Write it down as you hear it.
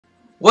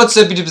What's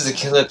up, YouTube? It's a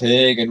Killer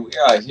Pig, and we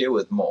are here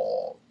with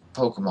more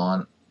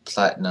Pokemon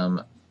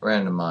Platinum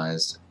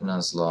Randomized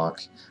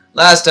Nuzlocke.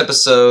 Last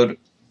episode,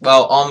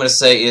 well, all I'm going to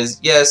say is,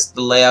 yes,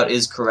 the layout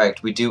is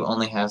correct. We do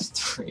only have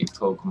 3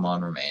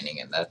 Pokemon remaining,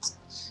 and that's...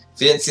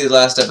 If you didn't see the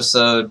last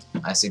episode,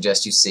 I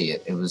suggest you see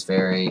it. It was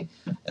very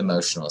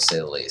emotional, to say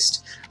the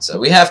least. So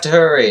we have to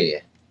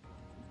hurry!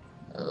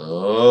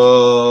 Oh,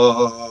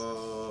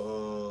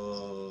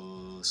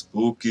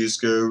 spooky,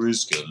 scary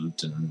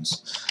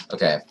skeletons.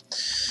 Okay.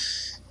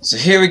 So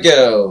here we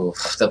go.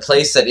 The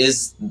place that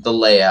is the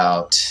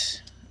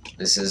layout.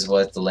 This is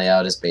what the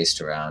layout is based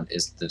around,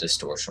 is the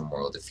distortion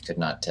world. If you could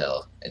not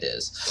tell, it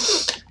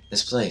is.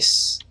 This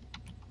place.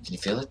 Can you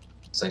feel it?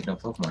 It's like no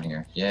Pokemon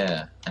here.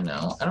 Yeah, I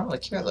know. I don't really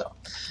care though.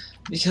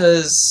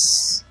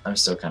 Because I'm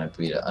still kind of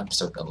beat up. I'm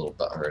still a little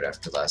butthurt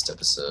after last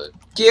episode.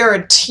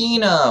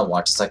 Giratina!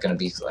 Watch, it's like gonna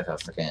be like a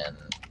freaking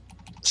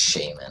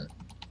shaman.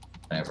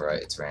 Whenever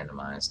it's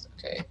randomized.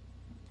 Okay.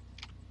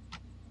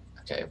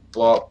 Okay,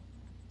 blop.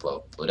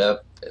 Put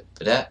up.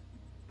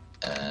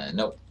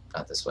 Nope,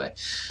 not this way.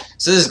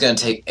 So this is gonna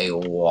take a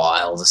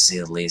while to see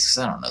the least, because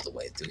I don't know the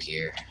way through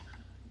here.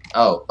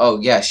 Oh,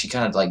 yeah, she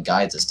kind of like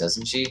guides us,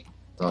 doesn't she?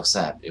 What's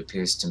that? It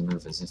appears to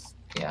move as if.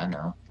 Yeah, I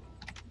know.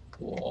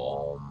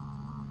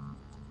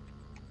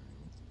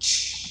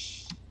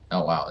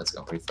 Oh wow, it's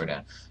going pretty far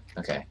down.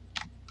 Okay.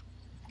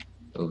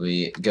 Will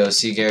we go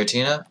see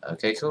Giratina?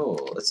 Okay,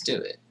 cool. Let's do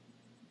it.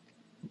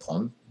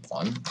 Boing,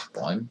 boing,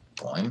 boing,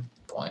 boing,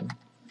 boing.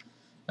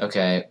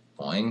 Okay,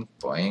 boing,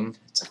 boing.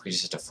 It's like we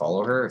just have to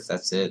follow her. If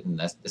that's it, and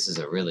this is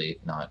a really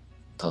not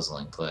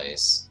puzzling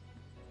place.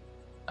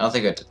 I don't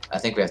think we have to. I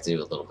think we have to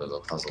do a little bit of a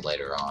puzzle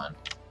later on.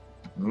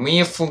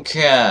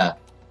 Mifuka.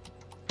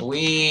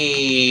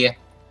 Wee.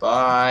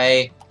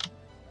 Bye.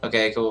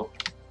 Okay, cool.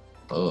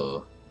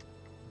 Oh.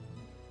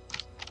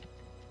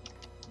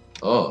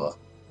 Oh.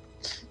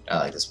 I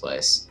like this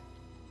place.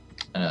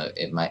 I know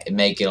it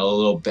may get a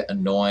little bit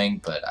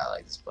annoying, but I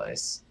like this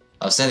place.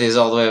 Oh, Cynthia's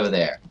all the way over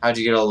there. How'd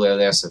you get all the way over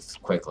there so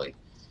quickly?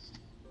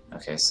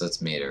 Okay, so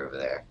let's meet her over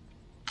there.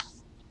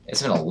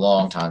 It's been a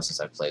long time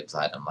since I played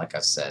Platinum, like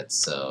I've said,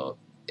 so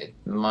it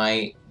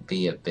might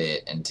be a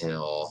bit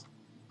until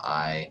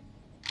I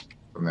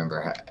remember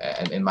how,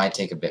 it might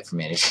take a bit for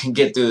me to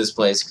get through this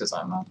place, because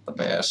I'm not the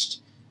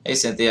best. Hey,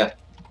 Cynthia.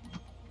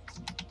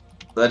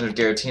 The Legend of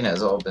Giratina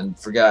has all been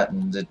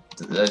forgotten. The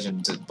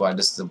legend, why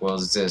does the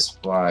world exist?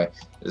 Why?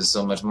 There's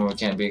so much more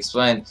can't be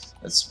explained.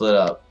 Let's split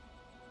up.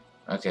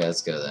 Okay,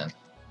 let's go then.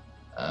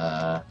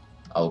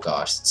 Oh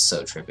gosh, it's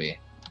so trippy.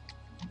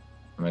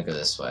 I'm gonna go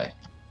this way.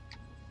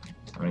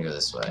 I'm gonna go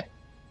this way.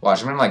 Watch,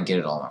 I'm gonna like get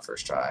it all on my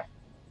first try.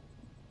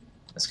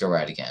 Let's go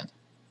right again.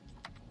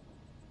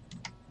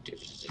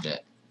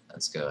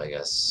 Let's go, I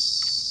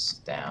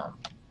guess, down.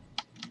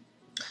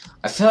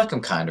 I feel like I'm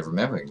kind of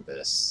remembering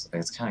this. Like,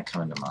 it's kind of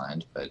coming to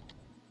mind, but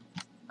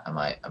I'm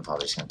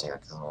probably just gonna take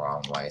it the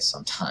wrong way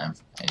sometime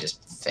and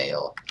just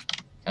fail.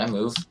 Can I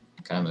move?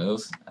 Can I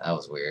move? That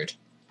was weird.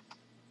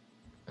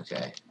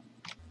 Okay.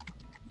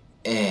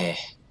 Am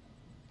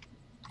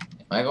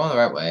I going the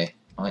right way?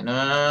 Oh, wait, no,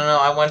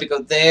 I wanted to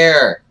go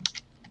there!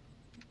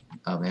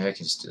 Oh, maybe I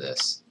can just do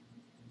this.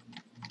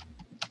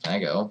 Can I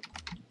go?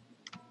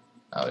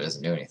 Oh, it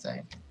doesn't do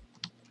anything.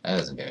 That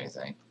doesn't do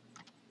anything.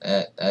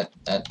 That's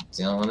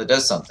the only one that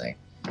does something.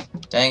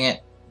 Dang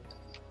it.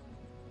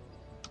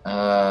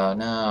 Oh,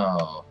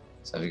 no.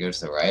 So we go to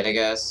the right, I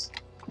guess?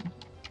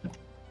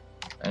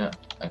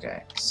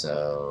 Okay,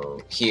 so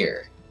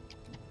here.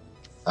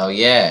 Oh,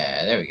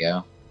 yeah, there we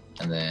go.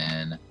 And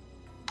then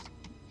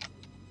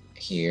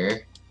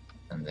here.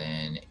 And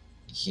then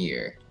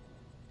here.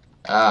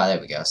 Ah,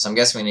 there we go. So I'm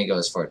guessing we need to go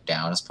as far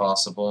down as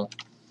possible.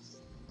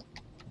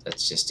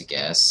 That's just a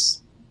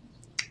guess.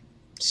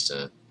 Just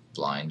a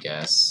blind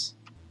guess.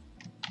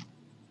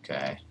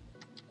 Okay.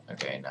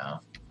 Okay, no.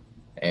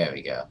 There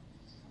we go.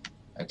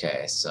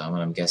 Okay, so I'm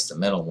gonna guess the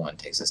middle one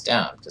takes us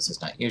down, because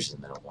it's not usually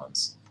the middle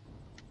ones.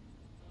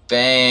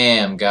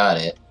 Bam! Got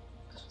it.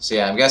 So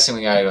yeah, I'm guessing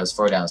we gotta go as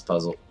far down as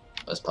possible.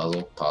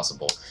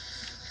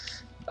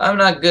 I'm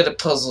not good at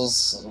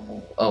puzzles.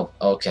 Oh,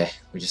 okay.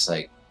 We just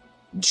like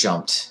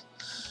jumped.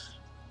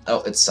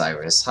 Oh, it's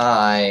Cyrus.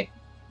 Hi.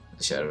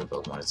 The shadow of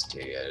Pokemon is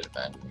deteriorated,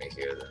 abandoned me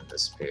here, then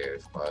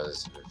disappeared.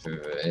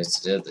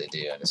 It's deadly. Do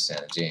you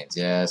understand the genes?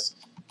 Yes.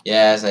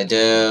 Yes, I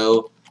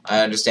do.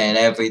 I understand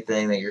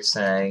everything that you're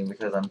saying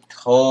because I'm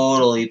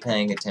totally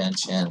paying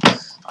attention.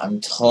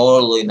 I'm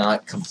totally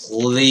not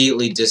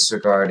completely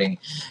disregarding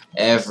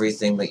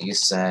everything that you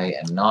say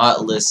and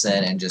not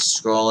listen and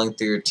just scrolling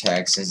through your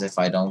text as if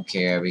I don't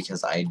care,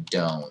 because I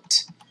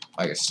don't.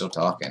 Oh, you're still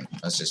talking.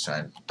 I was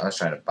trying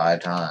to buy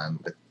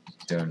time with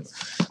doing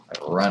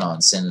like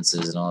run-on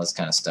sentences and all this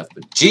kind of stuff,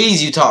 but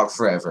geez, you talk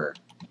forever.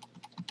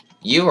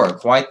 You are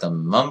quite the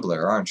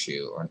mumbler, aren't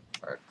you? Or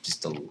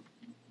just a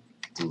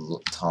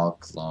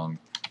talk long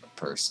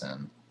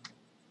person.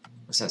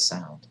 What's that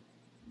sound?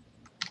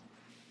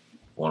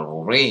 That's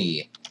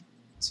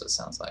what it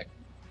sounds like.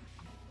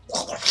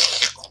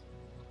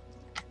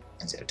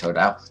 Is it a toad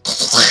out?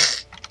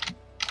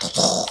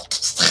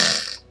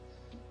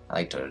 I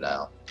like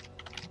Totodile.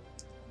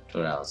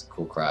 Totodile is a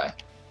cool cry.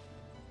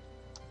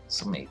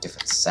 So many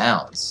different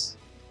sounds.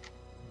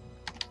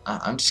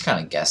 I'm just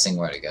kind of guessing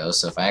where to go,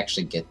 so if I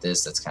actually get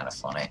this, that's kind of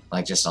funny.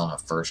 Like, just on a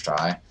first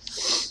try.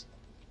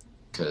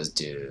 Because,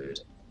 dude,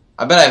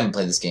 I bet I haven't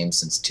played this game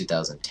since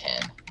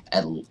 2010.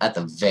 At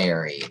the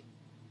very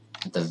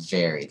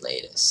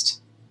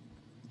latest.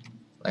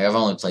 Like, I've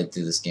only played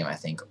through this game, I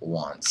think,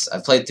 once.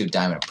 I've played through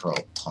Diamond and Pearl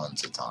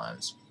tons of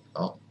times.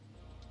 Oh.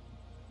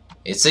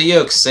 It's a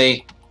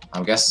Yuxi!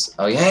 I guess...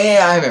 Oh,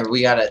 yeah, I remember.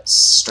 We gotta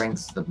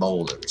strengthen the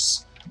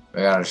boulders.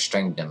 We gotta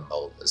strengthen them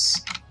boulders.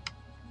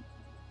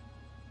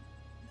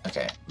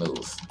 Okay,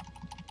 move.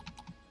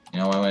 You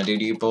know what I'm gonna do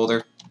to you,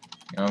 boulder?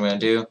 You know what I'm gonna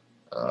do? You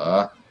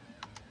know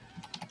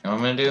what I'm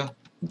gonna do?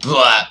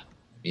 Blah!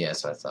 Yeah,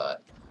 that's what I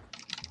thought.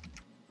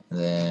 And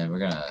then we're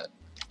gonna...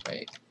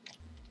 Wait.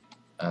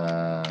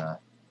 I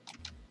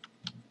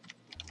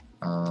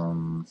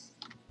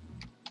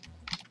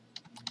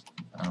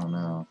don't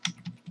know.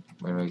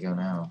 Where do I go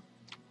now?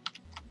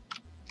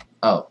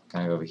 Oh,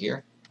 can I go over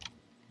here?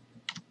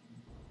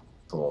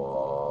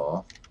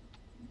 Oh.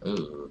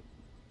 Ooh.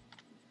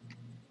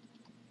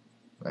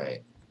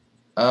 Right.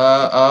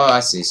 Oh,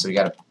 I see. So we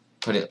gotta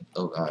put it...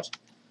 Oh, God.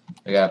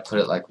 We gotta put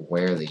it, like,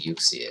 where the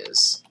Yuxi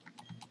is.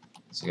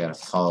 So we gotta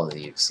follow the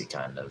Yuxi,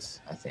 kind of,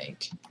 I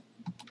think.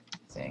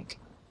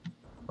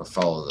 Or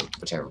follow the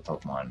whichever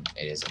Pokemon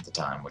it is at the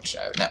time, which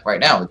right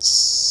now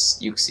it's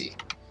Yuxi.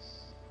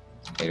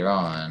 Later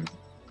on,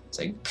 it's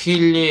like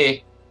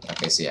Pili.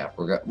 Okay, so yeah,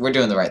 we're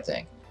doing the right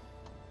thing.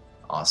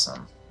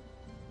 Awesome.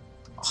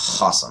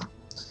 Awesome.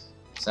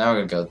 So now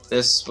we're gonna go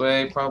this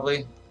way,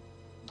 probably.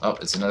 Oh,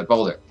 it's another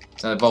boulder.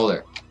 It's another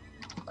boulder.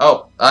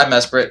 Oh, I'm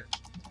Mesprit.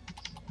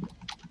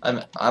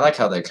 I like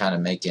how they're kind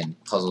of making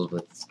puzzles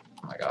with,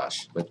 oh my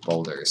gosh, with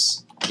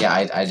boulders. Yeah,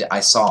 I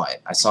saw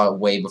it. I saw it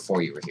way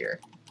before you were here.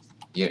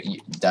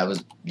 That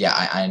was, yeah,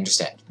 I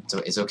understand.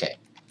 It's okay.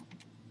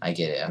 I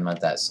get it. I'm not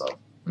that slow.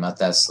 I'm not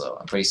that slow.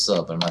 I'm pretty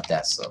slow, but I'm not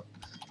that slow.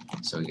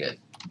 So we good.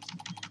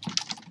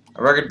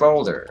 A rugged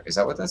boulder. Is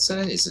that what that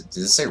said? Does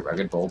it say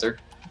rugged boulder?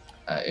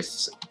 If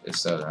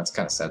so, then that's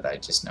kind of sad that I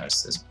just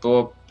noticed this.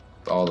 Boop,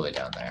 all the way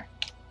down there.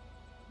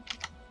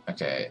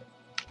 Okay.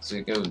 So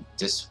we go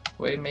this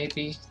way,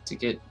 maybe, to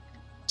get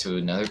to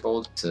another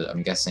boulder,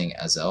 I'm guessing,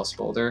 Azelf's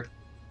boulder.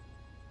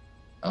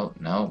 Oh,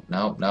 no.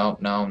 Oh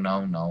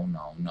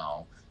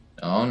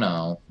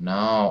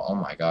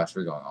my gosh,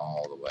 we're going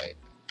all the way.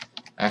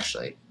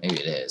 Actually, maybe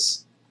it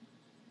is.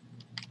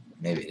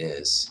 Maybe it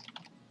is.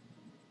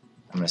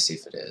 I'm gonna see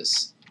if it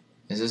is.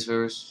 Is this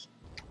verse?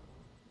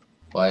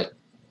 What?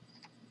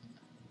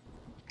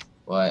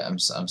 What? I'm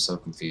so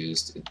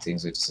confused.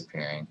 Things are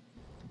disappearing.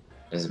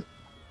 Is it?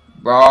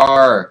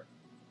 Roar!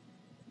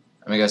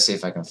 I'm gonna go see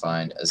if I can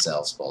find a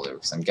Zelf's boulder,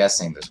 because I'm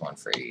guessing there's one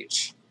for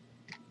each.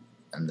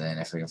 And then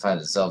if we can find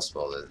a Zelf's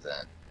boulder,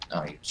 then...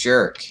 Oh, you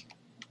jerk.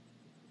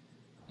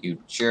 You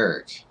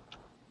jerk.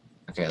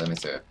 Okay, let me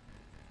through.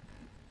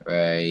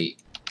 Right.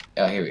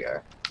 Oh, here we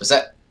are. Was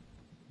that...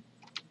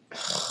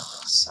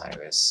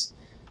 Cyrus.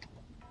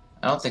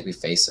 I don't think we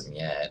face him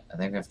yet. I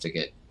think we have to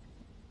get...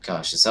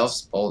 Gosh, the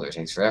Zelf's boulder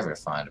takes forever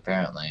to find,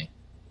 apparently.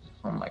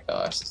 Oh my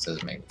gosh, this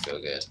doesn't make me feel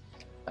good.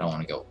 I don't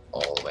want to go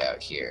all the way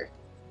out here.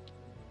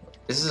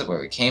 This is where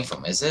we came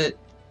from, is it?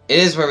 It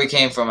is where we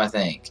came from, I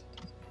think.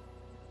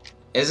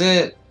 Is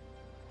it?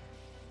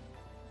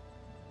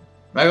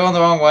 Am I going the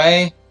wrong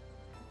way?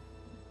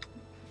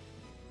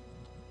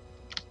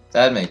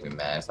 That'd make me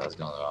mad if I was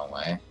going the wrong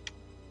way.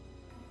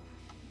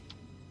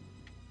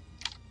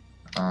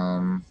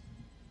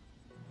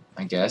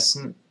 I guess,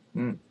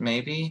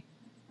 maybe?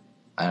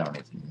 I don't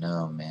even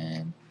know,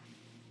 man.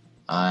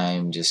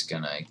 I'm just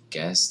gonna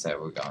guess that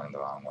we're going the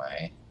wrong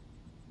way.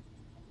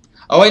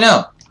 Oh, wait,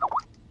 no!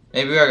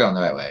 Maybe we are going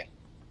the right way.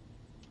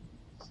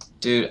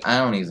 Dude, I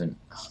don't even...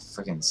 Oh,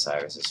 freaking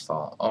Cyrus is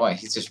fault. Oh, wait,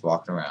 he's just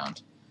walking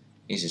around.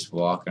 He's just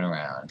walking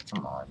around.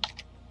 Come on.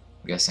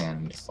 I'm guessing I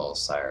need to follow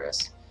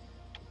Cyrus.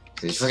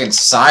 Because freaking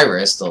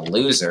Cyrus, the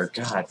loser.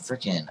 God,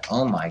 freaking...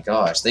 Oh my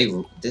gosh.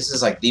 This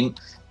is like the...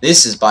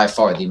 This is by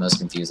far the most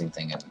confusing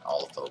thing in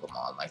all of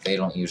Pokemon. Like, they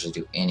don't usually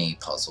do any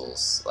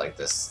puzzles like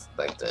this.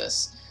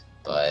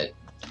 But...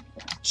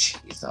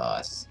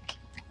 Jesus.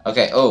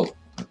 Okay, oh.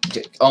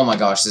 Oh my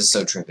gosh, this is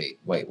so trippy.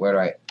 Wait, where do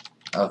I...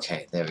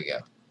 Okay, there we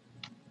go.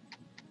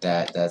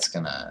 That's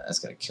gonna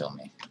kill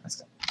me. That's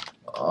gonna...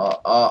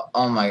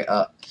 Oh my...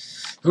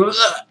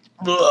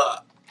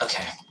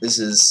 Okay, this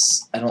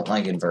is... I don't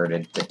like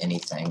inverted to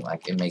anything.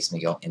 Like, it makes me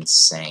go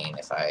insane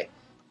if I...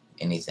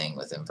 Anything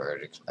with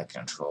inverted like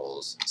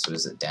controls. So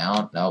is it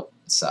down? Nope.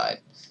 Side.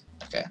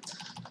 Okay.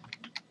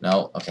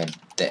 No. Okay.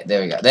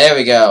 There we go. There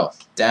we go.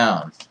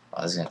 Down.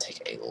 Wow, this is gonna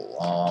take a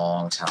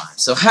long time.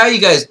 So how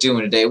you guys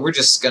doing today? We're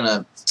just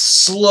gonna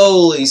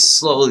slowly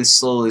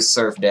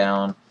surf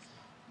down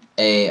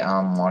a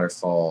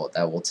waterfall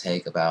that will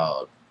take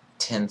about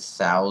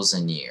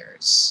 10,000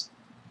 years.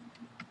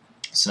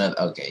 So now,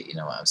 okay, you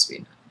know what? I'm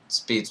speeding.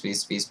 Speed.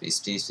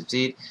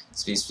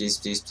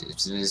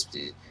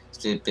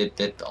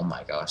 Oh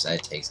my gosh,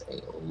 that takes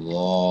a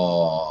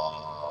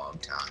long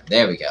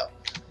There we go.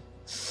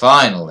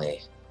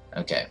 Finally.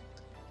 Okay.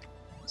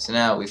 So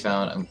now we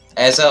found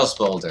Azel's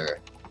boulder.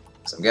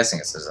 So I'm guessing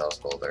it's Azel's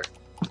boulder.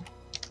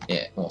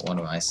 Yeah, well, what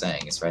am I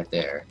saying? It's right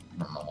there.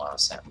 I don't know what I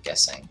was saying. I'm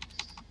guessing.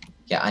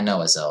 Yeah, I know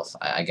Azelf.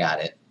 I got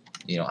it.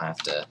 You don't have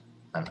to.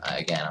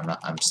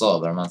 I'm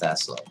slow, but I'm not that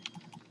slow.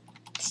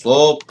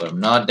 Slow, but I'm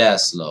not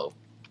that slow.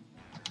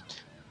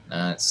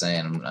 Not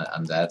saying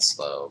I'm that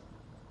slow,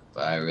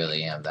 but I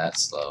really am that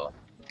slow.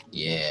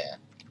 Yeah.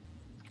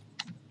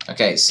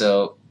 Okay,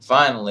 so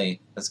finally,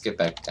 let's get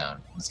back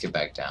down. Let's get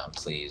back down,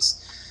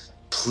 please.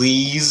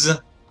 Please,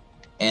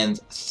 and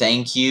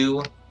thank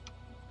you,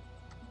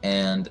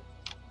 and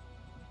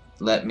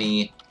let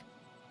me...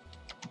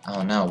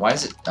 Oh no, why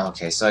is it...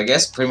 Okay, so I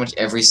guess pretty much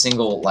every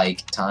single,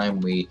 like, time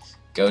we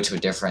go to a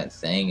different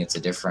thing, it's a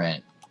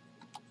different...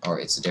 Or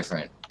it's a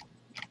different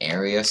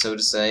area, so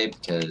to say,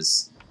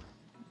 because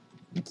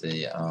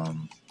the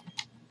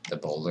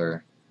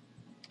boulder...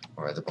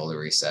 Or the boulder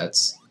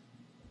resets.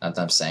 Not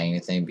that I'm saying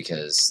anything,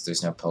 because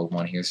there's no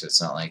Pokemon here, so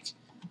it's not like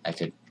I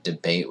could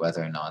debate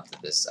whether or not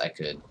that I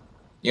could...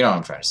 You know what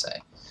I'm trying to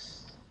say.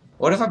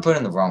 What if I put it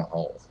in the wrong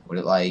hole? Would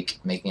it, like,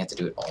 make me have to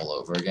do it all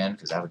over again?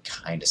 Because that would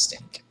kind of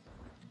stink.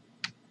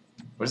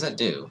 What does that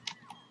do?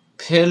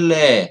 Pille!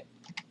 I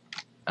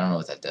don't know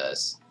what that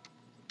does.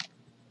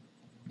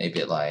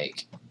 Maybe it,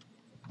 like...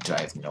 I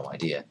have no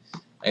idea.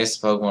 I guess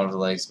the Pokemon of the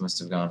lakes must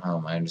have gone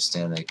home. I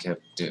understand they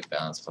kept doing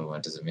balanced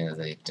Pokemon. Doesn't mean that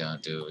they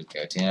don't do it with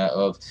Giratina.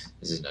 Oh,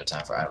 this is no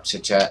time for idle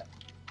chit-chat.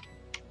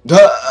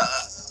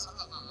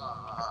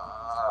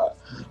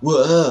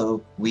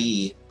 Whoa!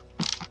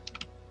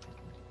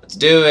 Let's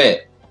do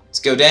it! Let's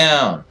go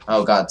down!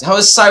 Oh god, how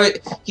is Cyrus?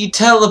 He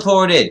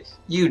teleported!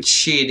 You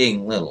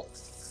cheating little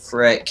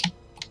frick.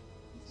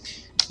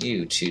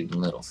 You cheating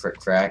little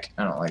frick-frack.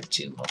 I don't like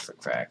cheating little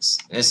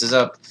frick-fracks. This is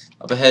up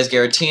ahead is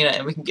Giratina,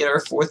 and we can get our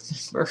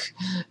 4th member.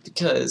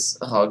 Because,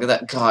 oh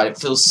god, it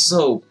feels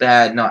so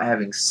bad not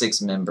having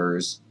 6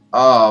 members.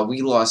 Oh,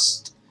 we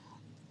lost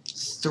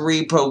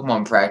 3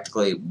 Pokemon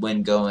practically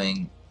when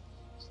going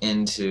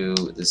into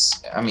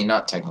this. I mean,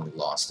 not technically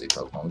lost 3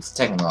 Pokemon. We've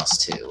technically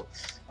lost 2.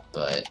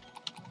 But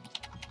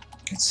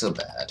it's so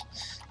bad.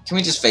 Can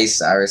we just face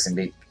Cyrus and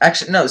be...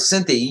 Actually, no,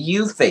 Cynthia,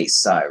 you face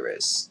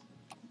Cyrus.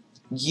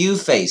 You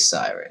face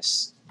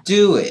Cyrus.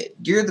 Do it.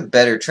 You're the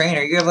better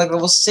trainer. You have like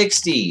level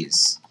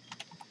 60s.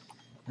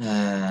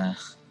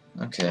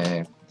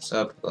 Okay.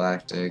 Sup,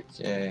 Galactic.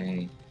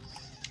 Yay.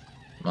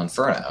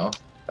 Monferno.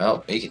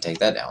 Well, we can take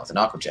that down with an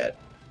Aqua Jet.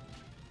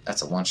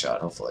 That's a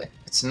one-shot, hopefully.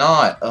 It's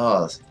not.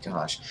 Oh,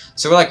 gosh.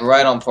 So we're like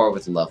right on par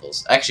with the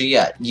levels. Actually,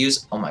 yeah.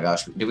 Use... Oh my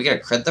gosh. Did we get a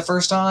crit the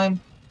first time?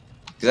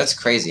 Because that's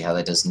crazy how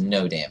that does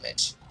no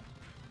damage.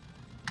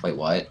 Wait,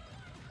 what?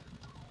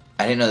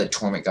 I didn't know that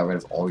Torment got rid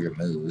of all your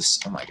moves.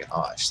 Oh my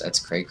gosh, that's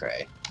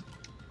cray-cray.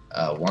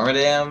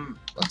 Wormadam,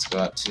 let's go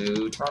out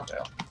to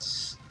Toronto.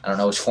 I don't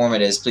know which form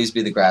it is. Please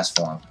be the grass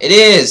form. It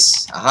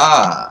is!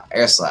 Aha!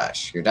 Air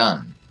Slash, you're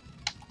done.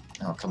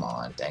 Oh, come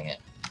on, dang it.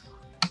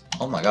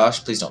 Oh my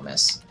gosh, please don't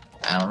miss.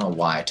 I don't know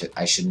why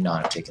I should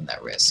not have taken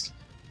that risk.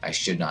 I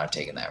should not have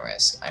taken that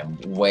risk. I'm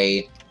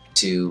way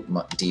too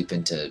deep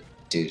into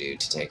doo-doo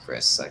to take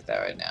risks like that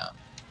right now.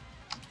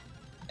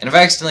 And if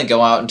I accidentally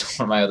go out into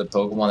one of my other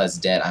Pokemon that's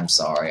dead, I'm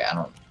sorry.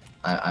 I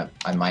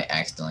might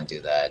accidentally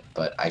do that,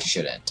 but I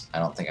shouldn't. I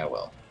don't think I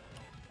will.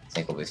 I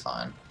think we'll be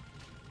fine.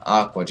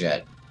 Aqua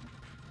Jet.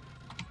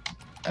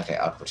 Okay,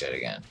 Aqua Jet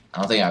again. I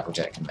don't think Aqua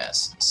Jet can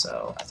miss,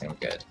 so I think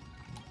we're good.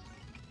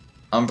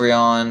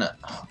 Umbreon.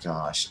 Oh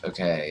gosh.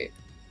 Okay.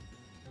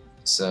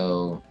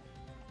 So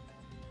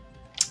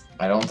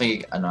I don't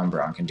think an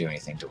Umbreon can do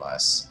anything to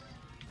us,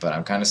 but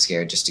I'm kind of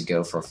scared just to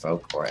go for a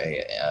Folk or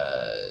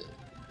a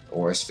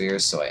Aura Sphere,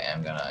 so I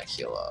am gonna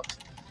heal up.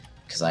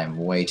 Because I'm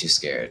way too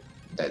scared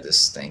that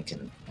this thing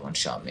can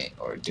one-shot me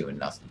or do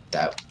enough.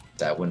 That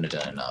wouldn't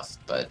have done enough,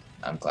 but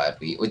I'm glad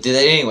we did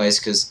that anyways,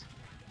 because...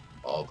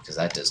 Oh, because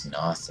that does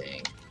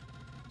nothing.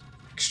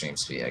 Extreme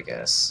Speed, I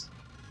guess.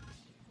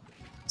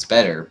 It's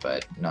better,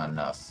 but not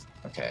enough.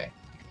 Okay.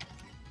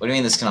 What do you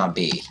mean this cannot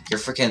be?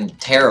 You're freaking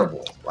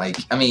terrible. Like,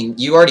 I mean,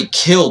 you already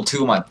killed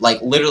 2 of my... Like,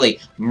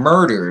 literally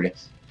murdered,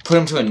 put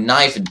them to a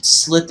knife and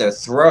slit their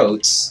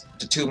throats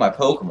to 2 of my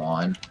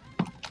Pokemon.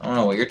 I don't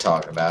know what you're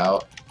talking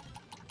about.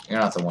 You're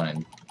not the one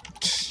in...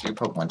 Your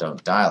Pokemon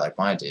don't die like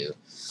mine do.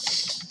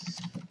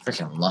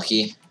 Freaking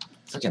lucky.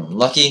 Freaking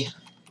lucky.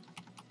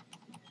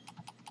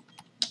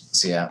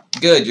 So yeah.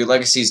 Good, your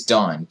legacy's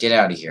done. Get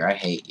out of here. I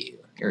hate you.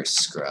 You're a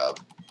scrub.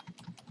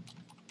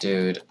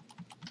 Dude.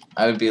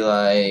 I would be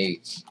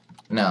like...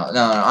 No,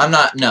 I'm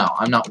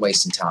not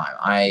wasting time.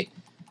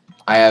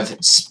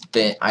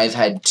 I've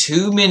had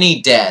too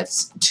many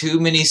deaths, too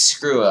many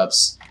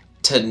screw-ups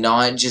to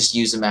not just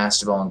use a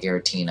Master Ball and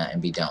Giratina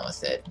and be done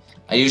with it.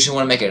 I usually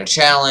want to make it a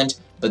challenge,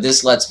 but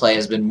this Let's Play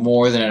has been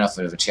more than enough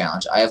of a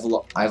challenge. I've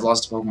lost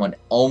a Pokemon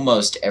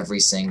almost every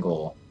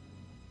single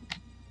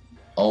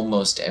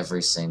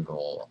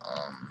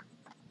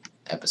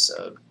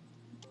episode.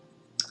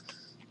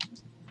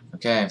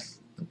 Okay,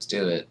 let's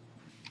do it.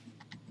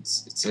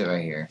 It's it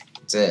right here.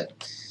 It's it.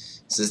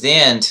 This is the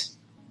end.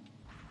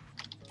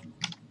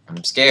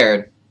 I'm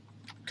scared.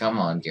 Come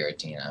on,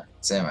 Giratina.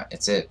 It's it.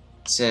 It's it.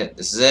 It's it.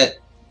 This is it.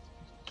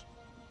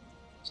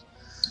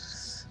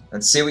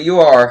 Let's see what you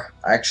are.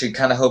 I actually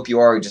kind of hope you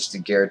are just a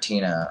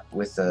Giratina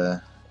with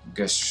a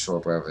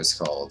Gustashore, whatever it's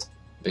called,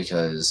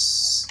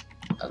 because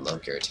I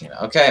love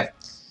Giratina. Okay,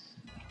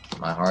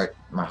 my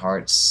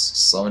heart's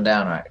slowing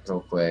down right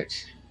real quick.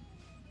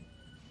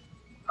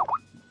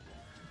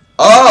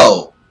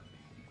 Oh,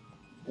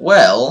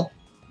 well,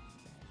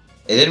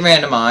 it didn't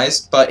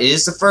randomize, but it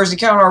is the first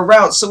encounter on our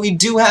route, so we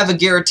do have a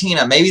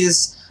Giratina. Maybe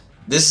this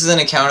is an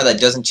encounter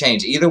that doesn't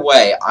change. Either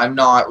way, I'm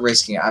not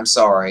risking it. I'm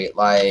sorry,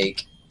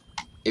 like.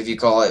 If you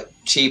call it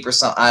cheap or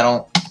something,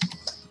 tell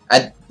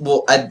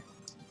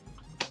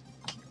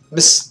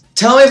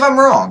me if I'm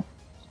wrong.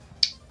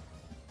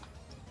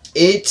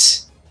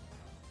 It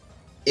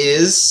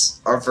is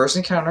our first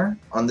encounter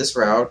on this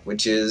route,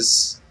 which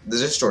is the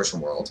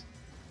Distortion World.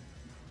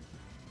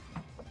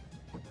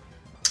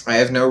 I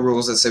have no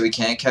rules that say we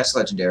can't catch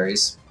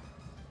legendaries.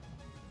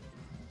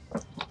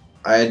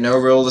 I had no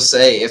rule to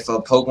say if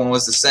a Pokemon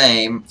was the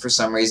same, for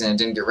some reason it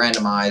didn't get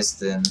randomized,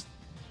 then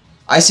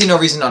I see no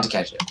reason not to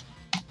catch it.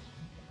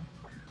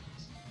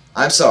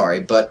 I'm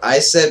sorry, but I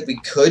said we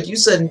could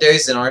use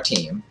legendaries in our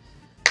team.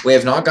 We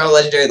have not got a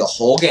legendary the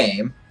whole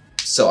game,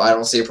 so I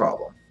don't see a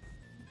problem.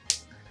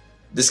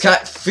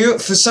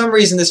 For some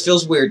reason, this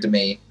feels weird to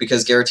me,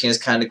 because Giratina is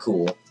kind of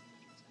cool.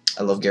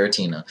 I love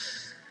Giratina.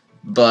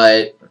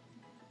 But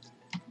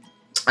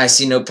I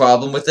see no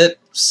problem with it,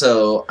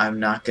 so I'm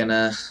not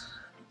gonna...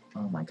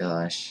 Oh my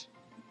gosh.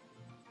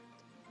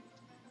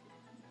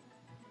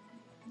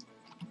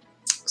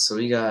 So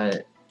we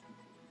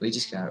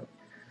just got...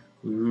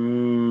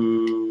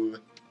 Ooh,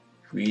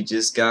 we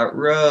just got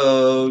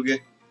Rogue.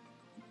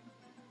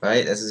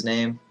 Right? That's his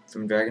name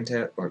from Dragon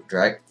Tail or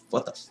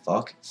what the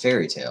fuck?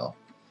 Fairy Tail.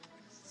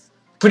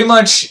 Pretty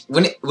much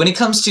when it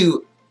comes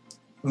to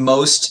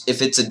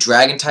if it's a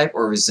dragon type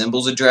or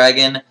resembles a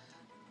dragon,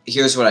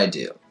 here's what I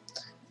do.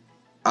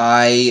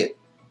 I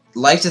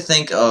like to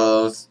think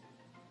of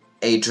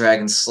a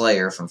Dragon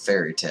Slayer from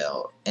Fairy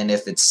Tail, and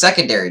if it's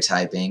secondary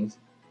typing,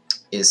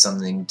 is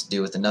something to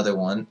do with another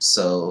one,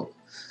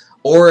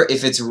 or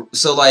if it's,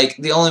 like,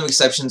 the only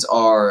exceptions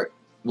are,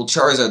 well,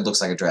 Charizard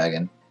looks like a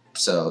dragon,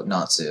 so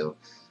Natsu.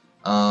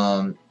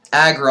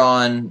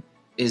 Aggron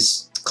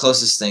is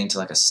closest thing to,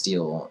 like, a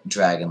steel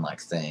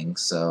dragon-like thing,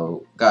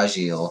 so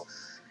Gajiel.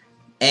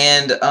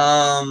 And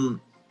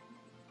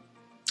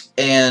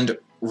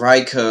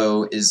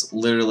Raikou is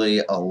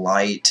literally a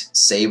light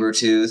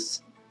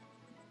Sabertooth,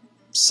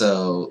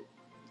 so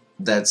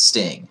that's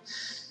Sting.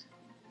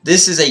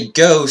 This is a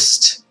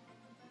ghost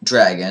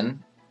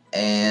dragon,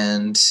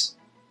 and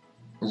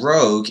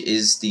Rogue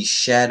is the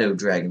Shadow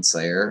Dragon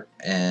Slayer,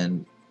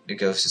 and the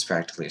ghost is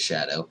practically a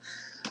shadow.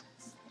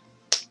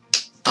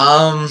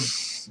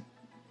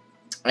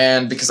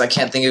 And because I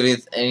can't think of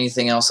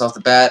anything else off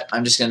the bat,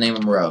 I'm just gonna name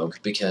him Rogue,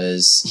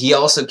 because he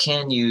also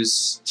can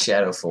use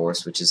Shadow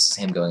Force, which is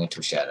him going into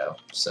a shadow,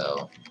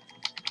 so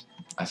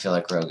I feel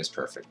like Rogue is a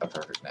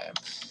perfect name.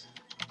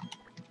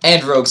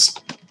 And Rogue's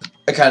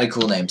a kind of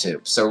cool name, too.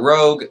 So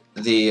Rogue,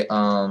 okay,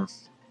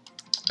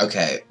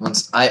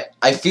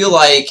 I feel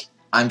like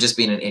I'm just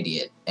being an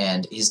idiot,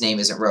 and his name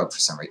isn't Rogue for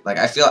some reason. Like,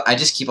 I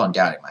just keep on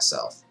doubting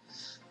myself.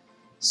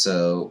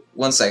 So,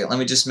 one second, let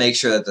me just make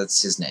sure that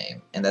that's his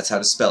name, and that's how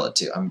to spell it,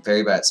 too. I'm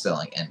very bad at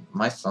spelling, and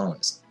my phone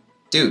is...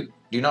 Dude,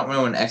 do you not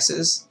know what an X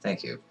is?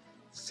 Thank you.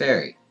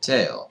 Fairy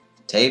Tail.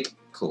 Tape?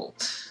 Cool.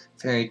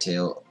 Fairy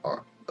Tail, oh.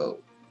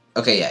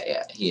 Okay,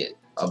 yeah, he is.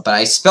 But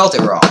I spelled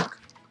it wrong.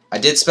 I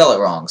did spell it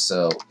wrong,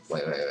 so...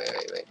 Wait.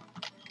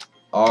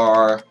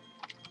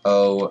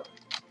 R-O...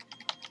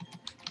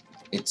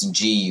 It's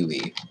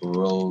G-U-E.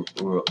 Nope,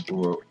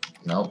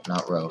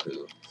 not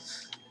Rohu.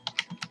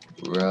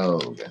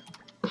 Rogue.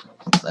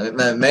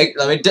 Let me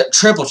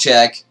triple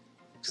check,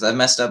 because I've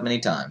messed up many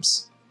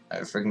times.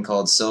 I freaking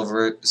called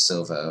Silva,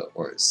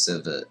 or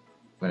Silva,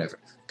 whatever.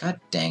 God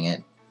dang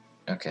it.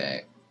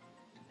 Okay.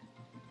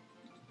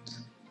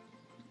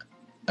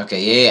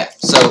 Okay, yeah.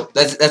 So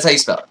that's how you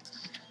spell it.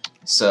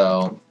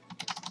 So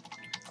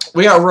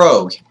we got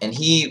Rogue, and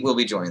he will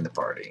be joining the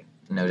party.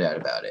 No doubt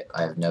about it.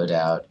 I have no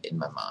doubt in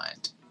my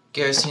mind.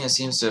 Giratina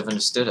seems to have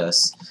understood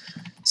us.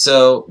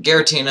 So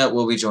Giratina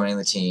will be joining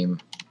the team,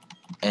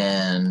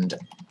 and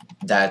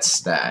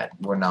that's that.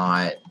 We're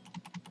not...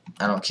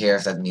 I don't care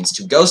if that means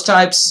 2 ghost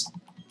types.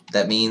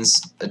 That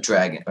means a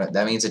dragon.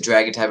 That means a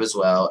dragon type as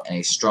well, and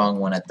a strong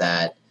one at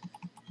that.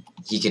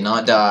 He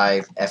cannot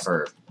die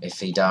ever. If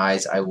he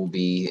dies, that will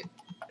be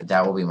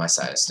my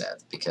saddest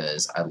death,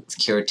 because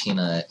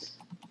Giratina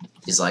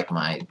is like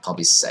my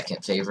probably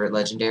 2nd favorite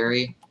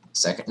legendary.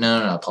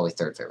 No, probably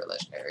 3rd favorite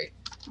legendary.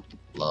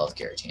 Love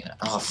Giratina.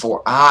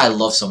 Oh, I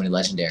love so many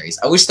legendaries.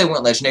 I wish they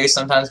weren't legendaries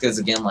sometimes, because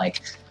again,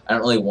 like, I don't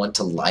really want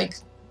to like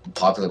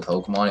popular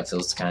Pokemon. It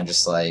feels kind of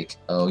just like,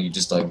 oh, you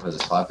just like them because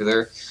it's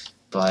popular.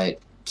 But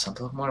some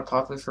Pokemon are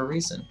popular for a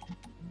reason.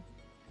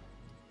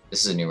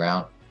 This is a new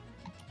route.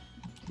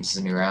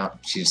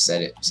 She just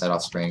said it. Set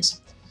off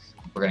springs.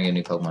 We're gonna get a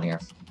new Pokemon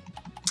here.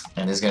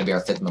 And this is gonna be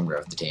our 5th member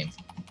of the team.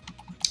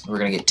 We're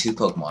gonna get 2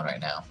 Pokemon right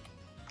now.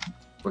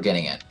 We're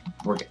getting it.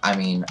 I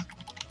mean,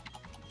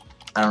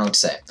 I don't know what to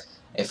say.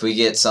 If we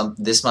get some,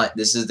 this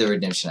is the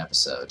redemption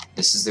episode.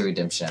 This is the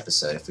redemption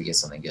episode if we get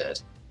something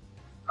good.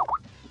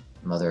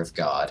 Mother of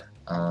God.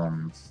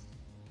 That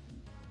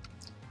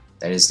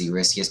is the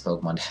riskiest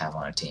Pokemon to have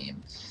on a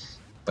team.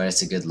 But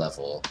it's a good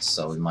level,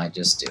 so we might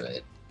just do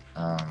it.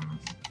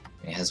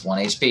 It has 1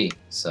 HP,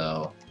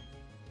 so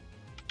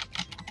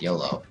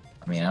YOLO.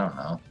 I mean, I don't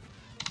know.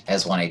 It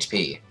has 1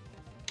 HP.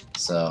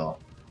 So,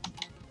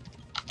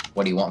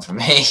 what do you want from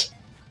me?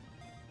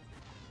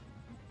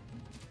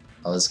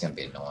 Oh, this is gonna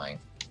be annoying.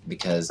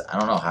 Because I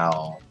don't know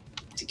how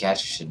to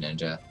catch a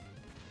Shedinja.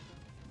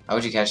 How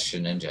would you catch a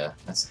Shedinja?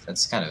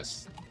 That's kind of...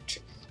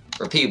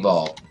 Repeat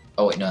Ball.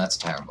 Oh wait, no, that's a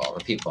Tyrant Ball.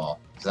 Repeat Ball.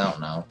 Because I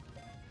don't know.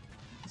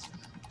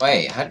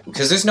 Wait,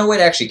 because there's no way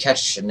to actually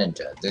catch a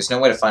Shedinja. There's no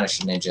way to find a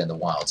Shedinja in the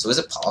wild. So is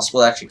it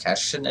possible to actually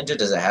catch a Shedinja?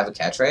 Does it have a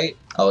catch rate?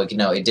 Oh,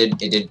 no, it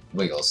did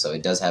wiggle, so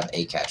it does have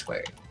a catch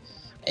rate.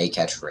 A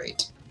catch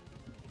rate.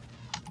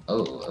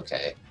 Oh,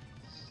 okay.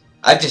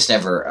 I've just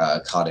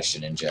never caught a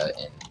Shedinja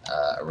in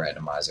a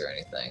randomizer or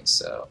anything,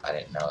 so I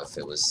didn't know if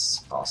it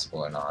was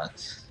possible or not.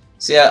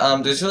 So yeah,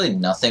 there's really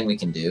nothing we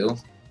can do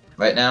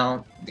right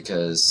now,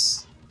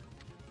 because...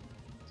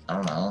 I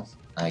don't know.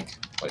 Like,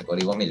 what do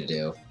you want me to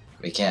do?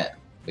 We can't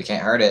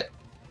hurt it.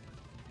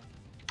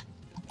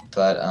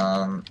 But,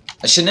 a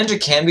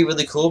Shedinja can be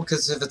really cool,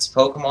 because if it's a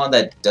Pokemon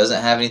that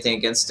doesn't have anything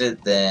against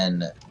it,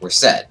 then we're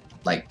set.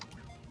 Like,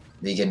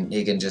 he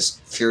can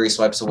just Fury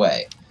Swipes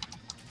away.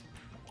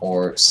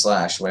 Or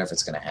Slash, whatever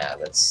it's gonna have.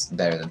 That's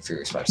better than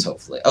Fury Swipes,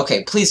 hopefully.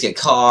 Okay, please get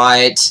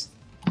caught!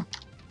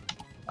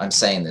 I'm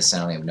saying this, I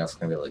don't even know if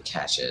we're gonna be able to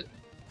catch it.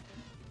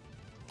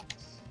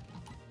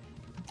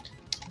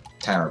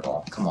 Tyrant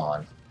Ball, come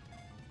on.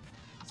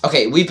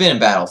 Okay, we've been in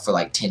battle for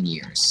like 10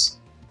 years.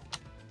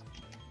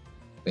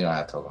 We don't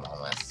have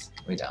Pokemon with.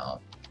 We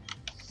don't.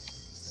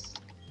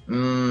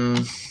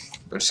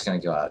 We're just gonna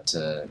go out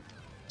to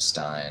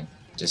Stein.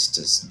 Just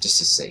to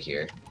sit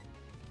here.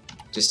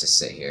 Just to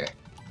sit here.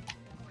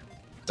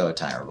 Throw a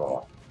Tyrant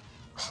Ball.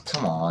 Oh,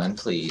 come on,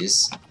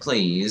 please.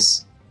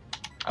 Please.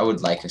 I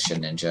would like a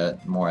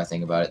Shedinja. The more I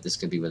think about it, this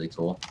could be really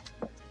cool.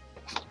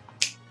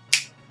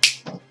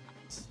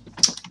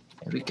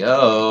 Here we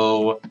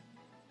go.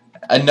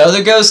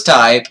 Another ghost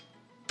type,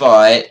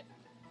 but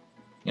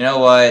you know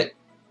what?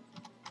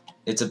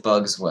 It's a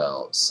bug as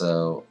well,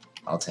 so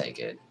I'll take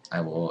it.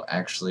 I will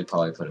actually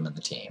probably put him in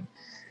the team.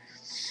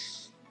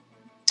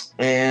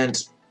 And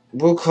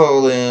we'll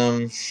call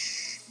him...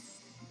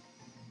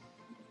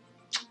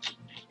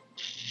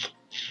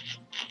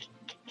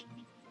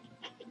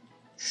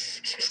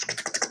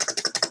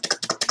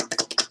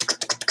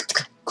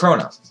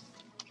 Chrono.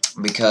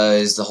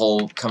 Because the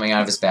whole coming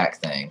out of his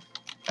back thing.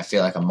 I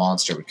feel like a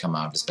monster would come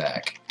out of his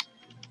back.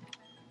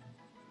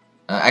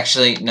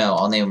 Actually, no,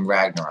 I'll name him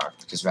Ragnarok,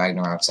 because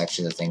Ragnarok's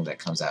actually the thing that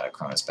comes out of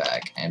Chrono's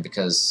back. And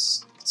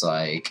because it's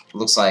like,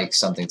 looks like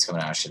something's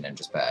coming out of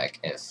Shedinja's back.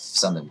 If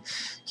something,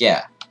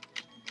 yeah.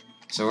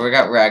 So we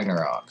got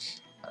Ragnarok.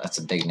 That's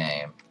a big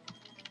name.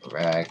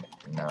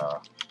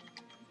 Ragnarok.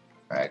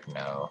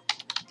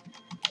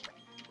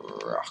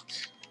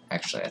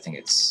 Actually, I think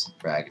it's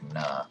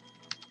Ragnarok.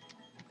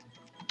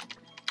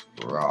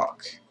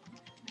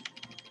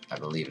 I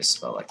believe it's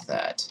spelled like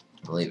that.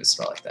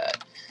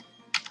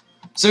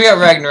 So we got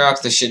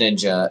Ragnarok the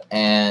Shedinja,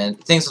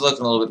 and things are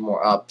looking a little bit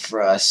more up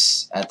for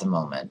us at the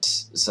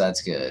moment. So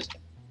that's good.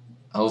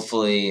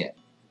 Hopefully,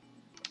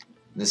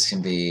 this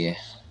can be...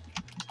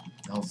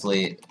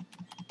 Hopefully,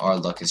 our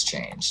luck has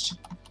changed.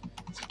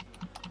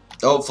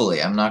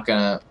 Hopefully, I'm not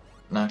gonna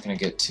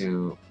get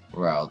too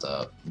riled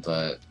up,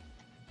 but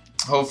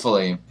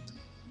hopefully,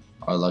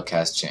 our luck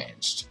has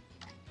changed.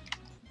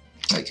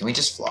 Wait, can we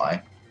just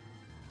fly?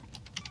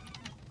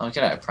 Oh, we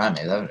could have a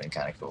Primate. That would have been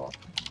kind of cool.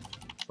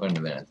 Wouldn't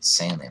have been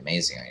insanely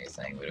amazing or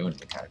anything, but it would have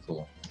been kind of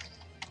cool.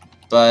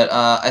 But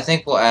I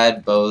think we'll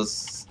add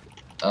both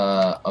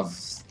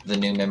of the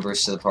new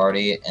members to the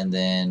party, and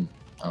then...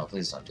 Oh,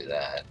 please don't do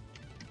that.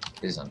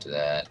 Please don't do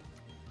that.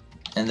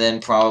 And then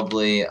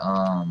probably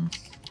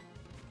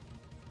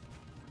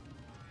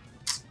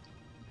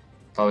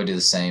do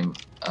the same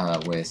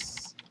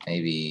with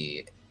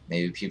maybe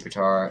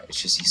Pupitar.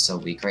 It's just he's so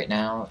weak right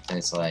now that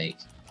it's like,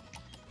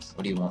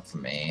 what do you want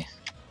from me?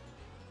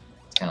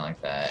 It's kind of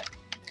like that.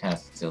 Kind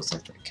of feels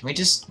like that. Can we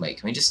just wait?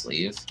 Can we just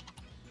leave?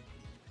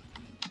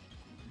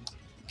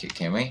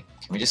 Can we?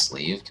 Can we just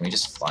leave? Can we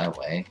just fly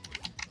away?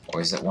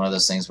 Or is it one of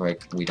those things where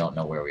we don't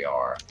know where we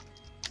are?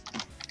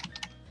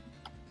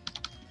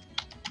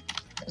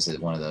 Is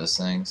it one of those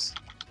things?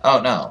 Oh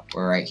no,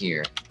 we're right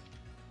here.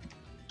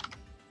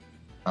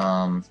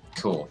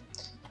 Cool.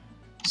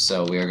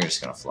 So we are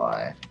just gonna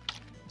fly.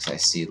 Because I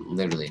see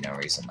literally no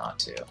reason not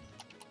to.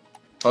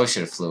 Probably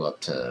should have flew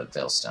up to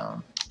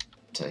Veilstone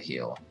to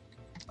heal.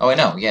 Oh, I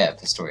know, yeah,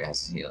 Pistoria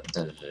has to heal.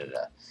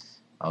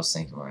 I was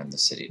thinking we're in the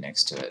city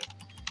next to it.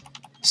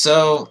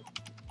 So,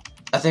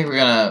 I think we're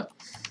gonna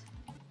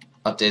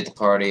update the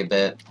party a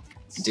bit,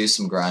 do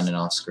some grinding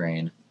off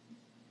screen.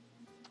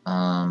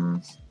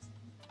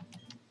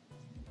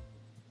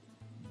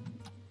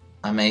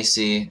 I may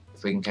see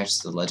if we can catch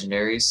the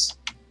legendaries.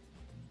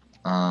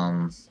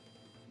 I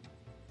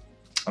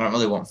don't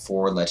really want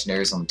 4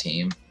 legendaries on the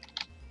team,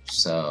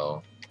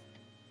 so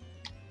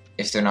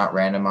if they're not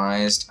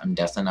randomized, I'm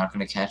definitely not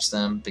going to catch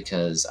them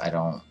because I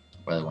don't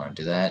really want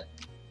to do that.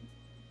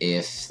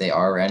 If they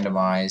are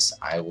randomized,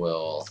 I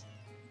will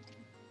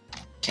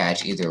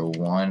catch either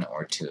 1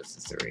 or 2 of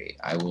the 3.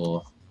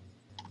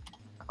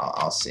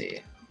 I'll see.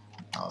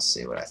 I'll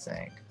see what I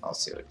think. I'll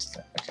see what to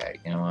think. Okay,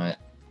 you know what?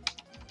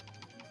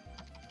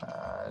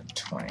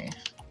 20.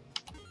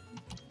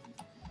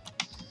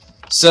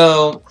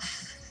 So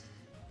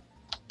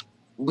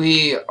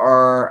we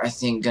are, I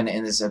think, gonna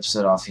end this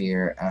episode off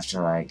here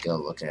after I go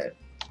look at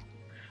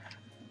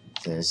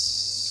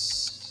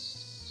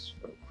this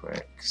real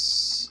quick.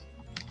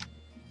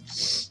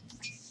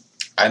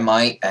 I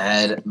might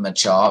add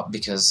Machop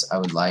because I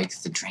would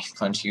like the Drain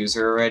Punch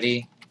user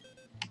already.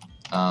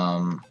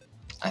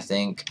 I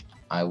think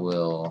I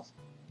will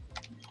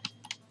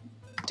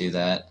do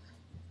that.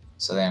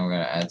 So then we're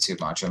gonna add to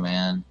Macho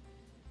Man,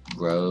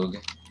 Rogue.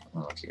 Oh,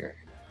 look here.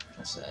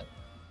 What's that?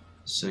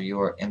 So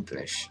you're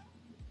impish.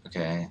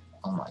 Okay.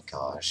 Oh my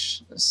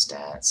gosh. The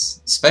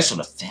stats. Special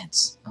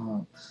defense.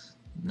 Oh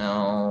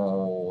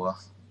no.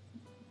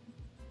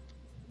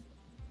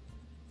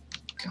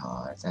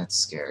 God, that's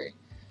scary.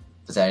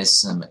 But that is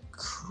some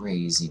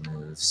crazy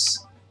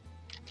moves.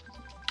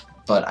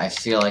 But I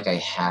feel like I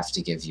have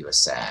to give you a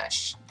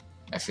sash.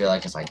 I feel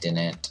like if I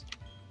didn't,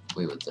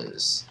 we would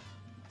lose.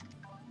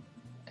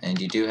 And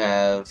you do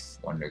have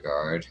Wonder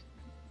Guard.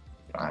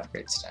 You don't have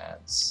great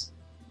stats.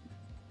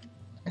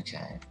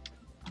 Okay.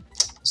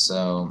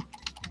 So,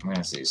 I'm gonna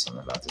have to do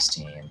something about this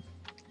team.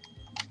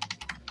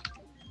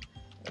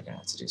 We're gonna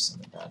have to do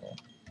something about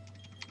it.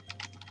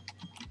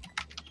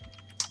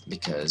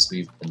 Because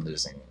we've been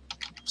losing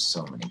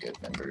so many good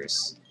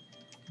members.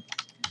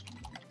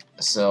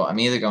 So, I'm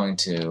either going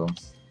to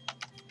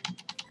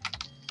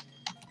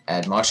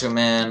add Macho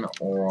Man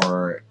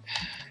or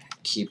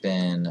keep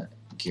in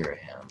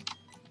Girahim.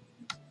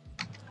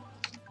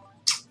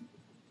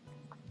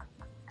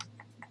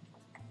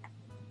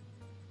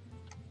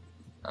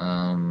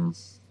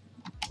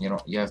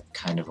 You have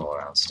kind of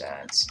all-around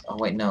stats. Oh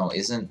wait, no,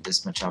 isn't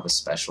this Machop a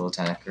special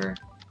attacker?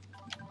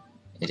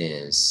 It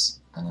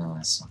is. Oh,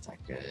 that's not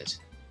that good.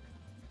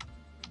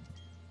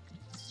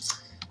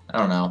 I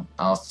don't know.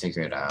 I'll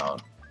figure it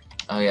out.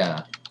 Oh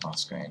yeah, off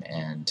screen,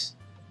 and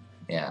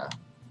yeah,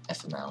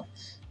 FML.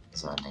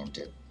 So I named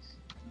it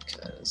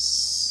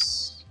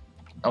because.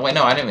 Oh wait,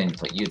 no, I didn't mean to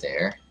put you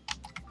there.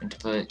 I meant to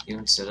put you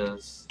instead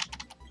of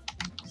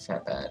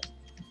Fatbat.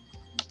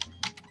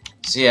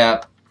 So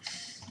yeah.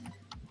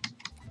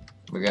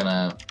 We're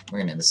gonna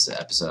end this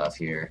episode off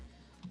here.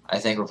 I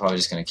think we're probably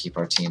just gonna keep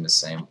our team the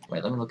same.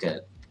 Wait, let me look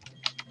at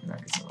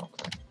real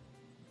quick.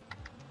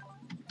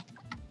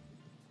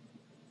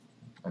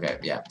 Okay,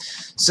 yeah.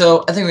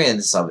 So I think we're gonna end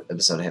this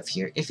episode off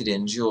here. If you did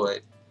enjoy,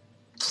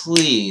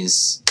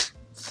 please,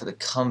 for the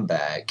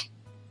comeback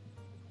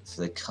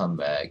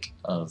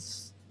of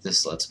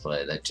this Let's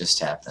Play that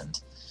just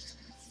happened,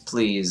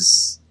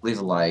 please leave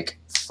a like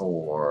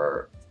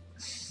for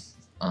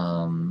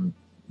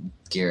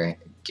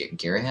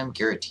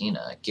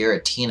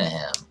Giratina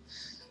him.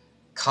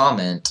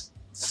 Comment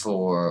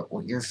for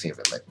what your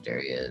favorite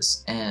legendary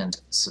is, and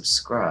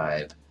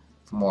subscribe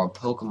for more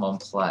Pokemon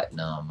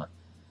Platinum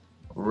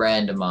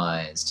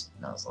randomized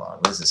Nuzlocke.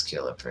 What is this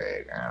Killer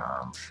Pig?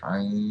 I'm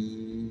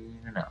trying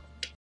to know.